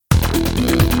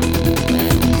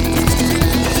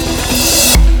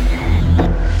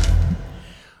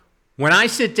When I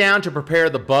sit down to prepare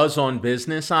the Buzz on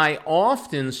Business, I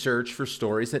often search for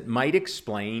stories that might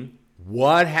explain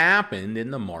what happened in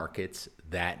the markets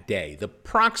that day, the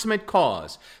proximate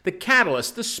cause, the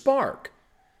catalyst, the spark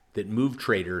that moved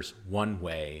traders one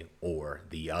way or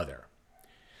the other.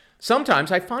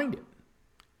 Sometimes I find it.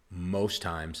 Most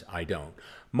times I don't.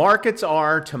 Markets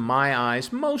are, to my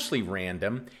eyes, mostly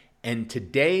random, and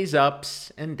today's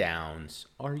ups and downs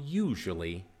are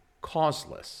usually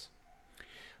causeless.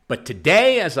 But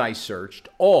today, as I searched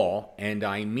all, and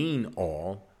I mean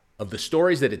all, of the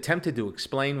stories that attempted to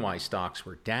explain why stocks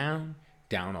were down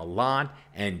a lot,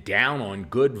 and down on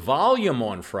good volume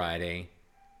on Friday,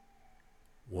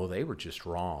 well, they were just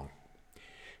wrong.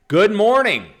 Good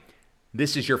morning.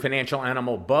 This is your Financial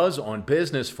Animal Buzz on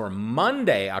Business for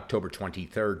Monday, October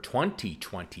 23rd,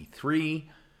 2023.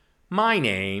 My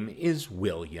name is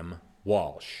William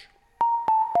Walsh.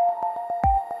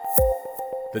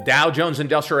 The Dow Jones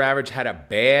Industrial Average had a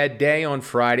bad day on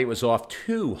Friday. It was off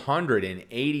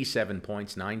 287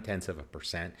 points,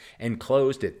 0.9%, and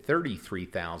closed at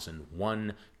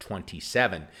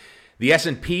 33,127. The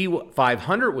S&P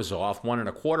 500 was off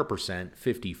 1.25%,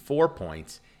 54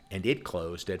 points, and it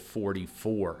closed at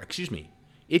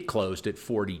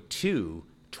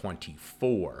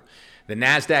 42.24. The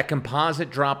NASDAQ Composite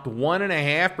dropped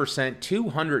 1.5%,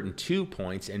 202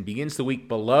 points, and begins the week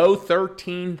below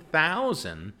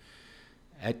 13,000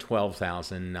 at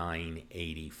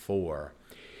 12,984.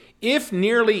 If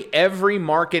nearly every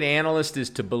market analyst is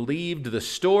to believe, the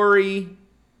story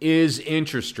is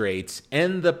interest rates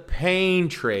and the pain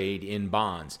trade in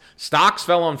bonds. Stocks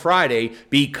fell on Friday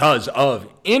because of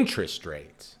interest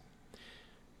rates.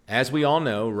 As we all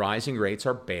know, rising rates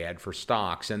are bad for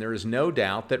stocks, and there is no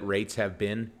doubt that rates have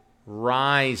been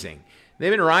rising. They've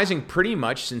been rising pretty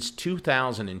much since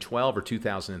 2012 or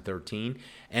 2013,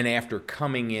 and after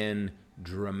coming in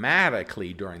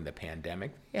dramatically during the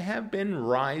pandemic, they have been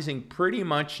rising pretty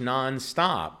much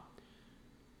nonstop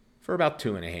for about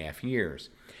 2.5 years.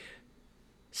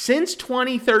 Since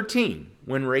 2013,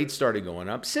 when rates started going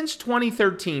up, since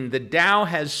 2013, the Dow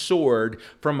has soared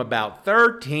from about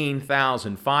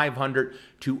 13,500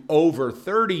 to over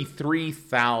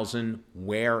 33,000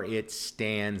 where it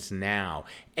stands now.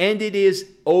 And it is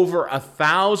over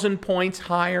 1,000 points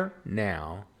higher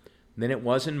now than it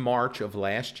was in March of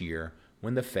last year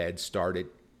when the Fed started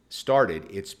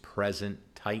its present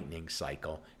tightening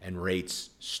cycle and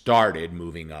rates started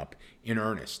moving up in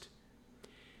earnest.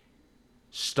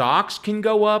 Stocks can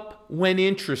go up when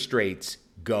interest rates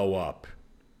go up.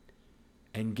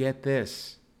 And get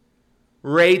this,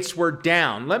 rates were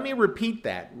down. Let me repeat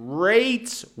that.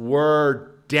 Rates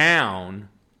were down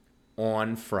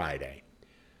on Friday.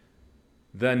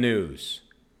 The news.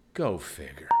 Go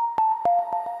figure.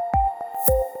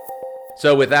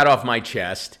 So with that off my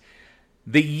chest,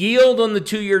 the yield on the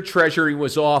 2-year Treasury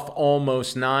was off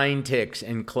almost 9 ticks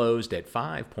and closed at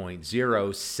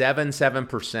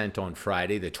 5.077% on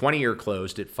Friday. The 20-year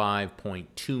closed at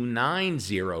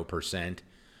 5.290%,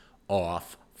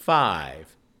 off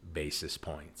 5 basis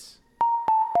points.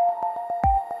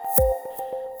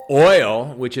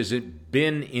 Oil, which has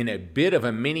been in a bit of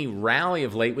a mini rally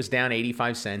of late, was down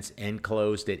 85 cents and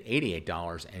closed at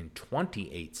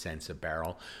 $88.28 a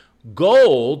barrel.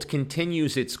 Gold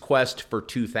continues its quest for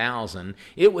 2,000.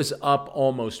 It was up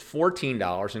almost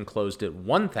 $14 and closed at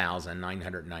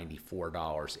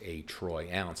 $1,994 a troy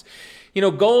ounce. You know,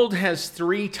 gold has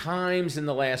 3 times in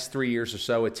the last 3 years or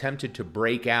so attempted to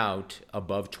break out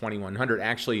above 2,100,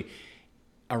 actually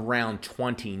around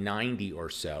 2,090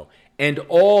 or so. And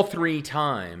all 3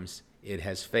 times it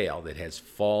has failed. It has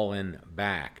fallen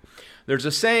back. There's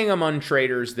a saying among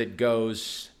traders that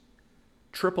goes,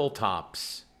 triple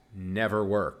tops never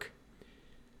work,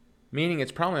 meaning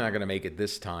it's probably not going to make it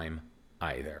this time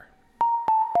either.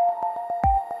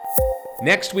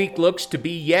 Next week looks to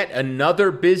be yet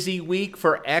another busy week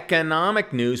for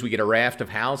economic news. We get a raft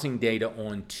of housing data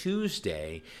on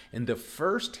Tuesday, and the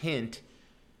first hint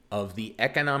of the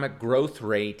economic growth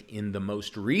rate in the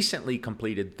most recently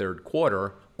completed third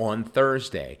quarter on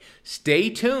Thursday. Stay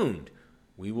tuned.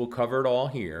 We will cover it all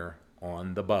here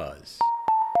on The Buzz.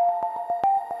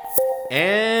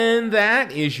 And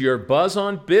that is your Buzz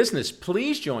on Business.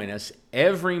 Please join us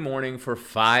every morning for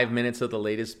 5 minutes of the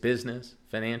latest business,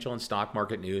 financial, and stock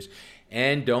market news.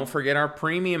 And don't forget our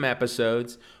premium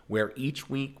episodes, where each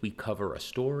week we cover a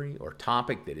story or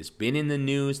topic that has been in the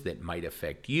news that might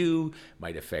affect you,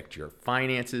 might affect your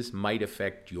finances, might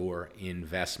affect your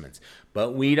investments.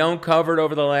 But we don't cover it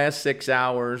over the last 6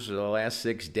 hours or the last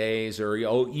 6 days or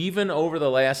even over the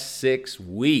last 6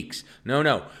 weeks.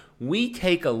 No. we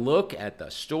take a look at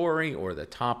the story or the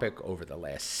topic over the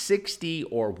last 60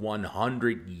 or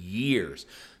 100 years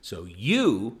so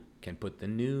you can put the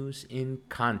news in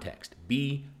context,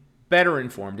 be better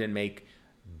informed, and make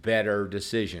better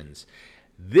decisions.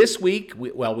 This week,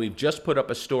 we've just put up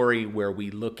a story where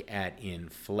we look at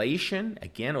inflation,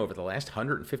 again, over the last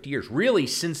 150 years, really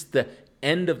since the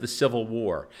end of the Civil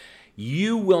War.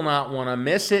 You will not want to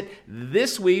miss it.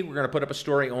 This week, we're going to put up a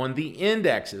story on the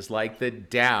indexes like the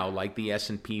Dow, like the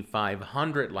S&P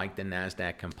 500, like the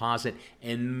NASDAQ Composite,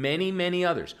 and many, many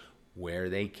others. Where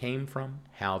they came from,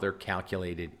 how they're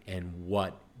calculated, and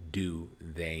what do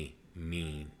they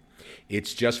mean.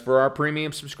 It's just for our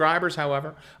premium subscribers,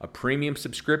 however. A premium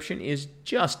subscription is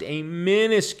just a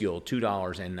minuscule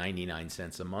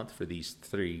 $2.99 a month for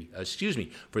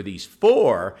these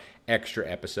 4 extra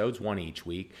episodes, one each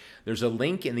week. There's a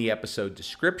link in the episode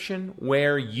description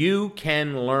where you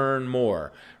can learn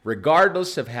more.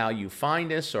 Regardless of how you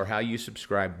find us or how you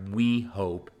subscribe, we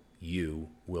hope you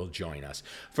will join us.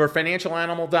 For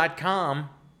FinancialAnimal.com,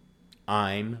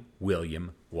 I'm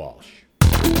William Walsh.